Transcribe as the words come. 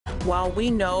While we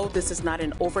know this is not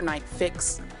an overnight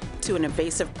fix to an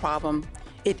invasive problem,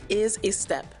 it is a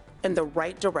step in the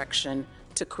right direction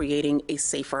to creating a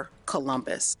safer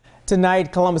Columbus.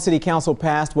 Tonight, Columbus City Council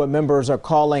passed what members are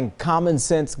calling common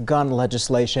sense gun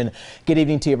legislation. Good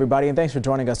evening to you, everybody, and thanks for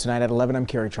joining us tonight at 11. I'm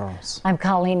Carrie Charles. I'm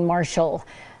Colleen Marshall.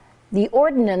 The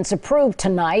ordinance approved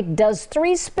tonight does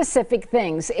three specific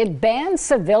things. It bans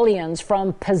civilians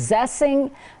from possessing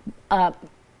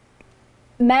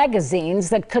magazines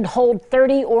that could hold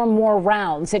 30 or more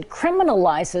rounds. It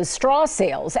criminalizes straw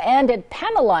sales, and it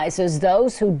penalizes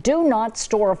those who do not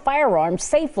store firearms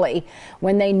safely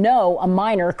when they know a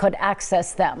minor could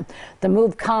access them. The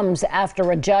move comes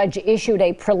after a judge issued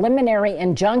a preliminary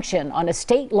injunction on a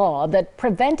state law that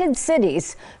prevented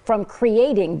cities from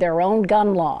creating their own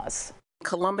gun laws.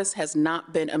 Columbus has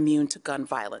not been immune to gun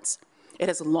violence. It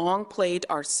has long plagued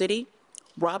our city,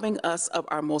 robbing us of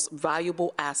our most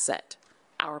valuable asset,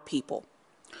 our people.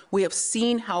 We have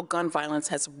seen how gun violence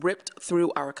has ripped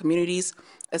through our communities,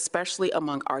 especially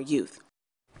among our youth.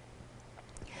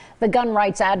 The gun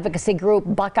rights advocacy group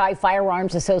Buckeye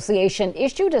Firearms Association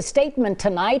issued a statement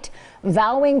tonight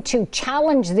vowing to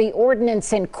challenge the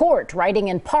ordinance in court, writing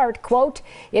in part, quote,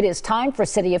 "It is time for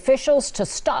city officials to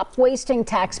stop wasting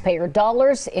taxpayer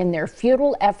dollars in their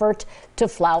futile effort to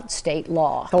flout state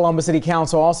law." Columbus City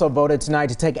Council also voted tonight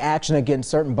to take action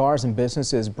against certain bars and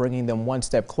businesses, bringing them one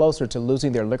step closer to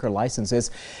losing their liquor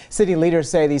licenses. City leaders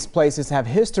say these places have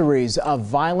histories of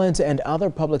violence and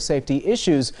other public safety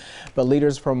issues, but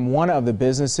leaders from one of the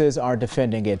businesses are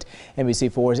defending it.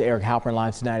 NBC4's Eric Halpern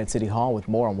live tonight at City Hall with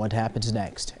more on what happens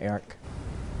next. Eric.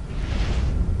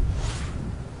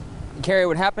 Carrie,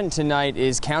 what happened tonight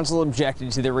is council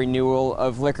objected to the renewal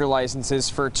of liquor licenses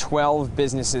for 12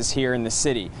 businesses here in the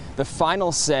city. The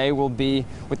final say will be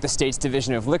with the state's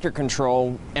Division of Liquor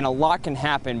Control, and a lot can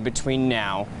happen between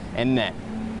now and then.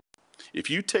 If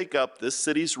you take up this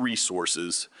city's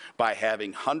resources by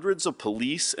having hundreds of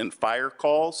police and fire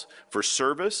calls for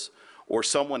service, or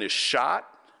someone is shot,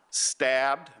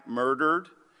 stabbed, murdered,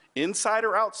 inside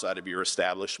or outside of your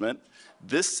establishment,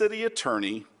 this city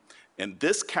attorney and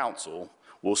this council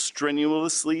will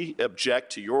strenuously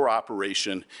object to your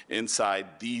operation inside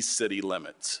these city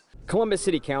limits. Columbus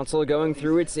City Council going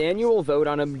through its annual vote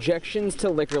on objections to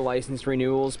liquor license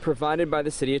renewals provided by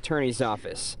the city attorney's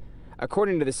office.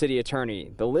 According to the city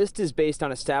attorney, the list is based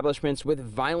on establishments with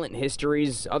violent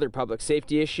histories, other public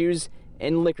safety issues,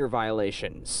 and liquor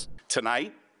violations.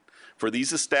 Tonight, for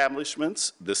these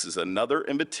establishments, this is another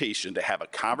invitation to have a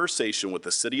conversation with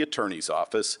the city attorney's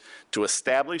office to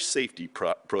establish safety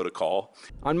protocol.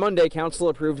 On Monday, council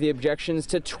approved the objections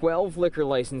to 12 liquor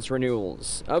license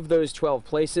renewals. Of those 12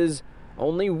 places,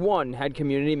 only one had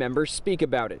community members speak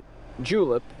about it,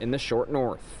 Julep in the Short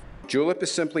North. Julep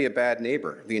is simply a bad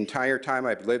neighbor. The entire time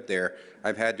I've lived there,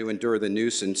 I've had to endure the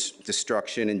nuisance,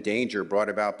 destruction, and danger brought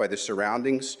about by the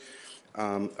surroundings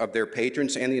of their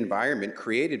patrons and the environment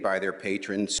created by their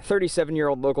patrons.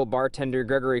 37-year-old local bartender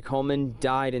Gregory Coleman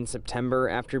died in September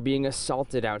after being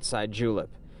assaulted outside Julep.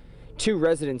 Two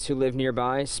residents who live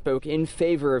nearby spoke in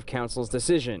favor of council's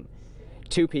decision.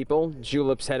 Two people,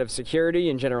 Julep's head of security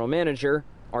and general manager,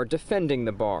 are defending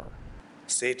the bar.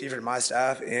 Safety for my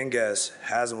staff and guests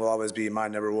has and will always be my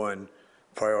 #1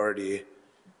 priority,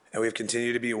 and we've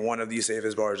continued to be one of the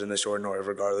safest bars in the Short North,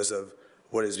 regardless of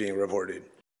what is being reported.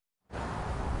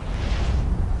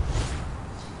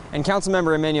 And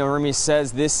Councilmember Emmanuel Remy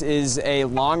says this is a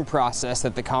long process,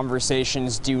 that the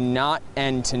conversations do not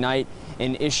end tonight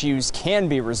and issues can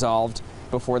be resolved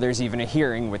before there's even a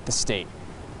hearing with the state.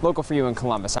 Local for you in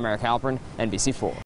Columbus, I'm Eric Halpern, NBC4.